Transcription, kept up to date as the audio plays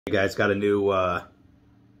Hey guys, got a new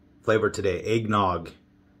flavor today, eggnog.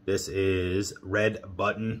 This is Red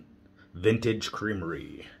Button Vintage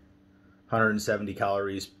Creamery. 170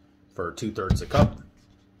 calories for 2/3 a cup.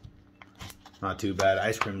 Not too bad.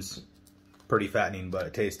 Ice cream's pretty fattening, but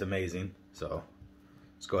it tastes amazing. So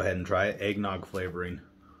let's go ahead and try it. Eggnog flavoring.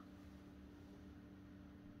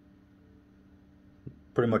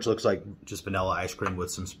 Pretty much looks like just vanilla ice cream with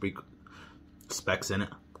some specks in it.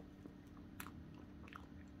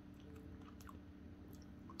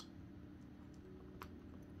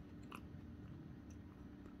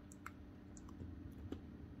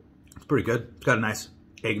 It's pretty good. It's got a nice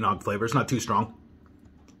eggnog flavor. It's not too strong.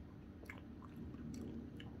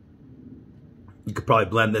 You could probably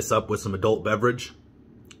blend this up with some adult beverage.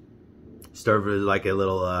 Serve it like a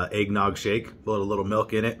little eggnog shake. Put a little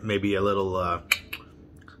milk in it. Maybe a little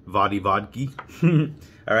vodka.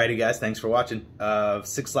 Alrighty guys, thanks for watching.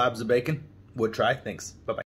 6 slabs of bacon. Would try. Thanks. Bye-bye.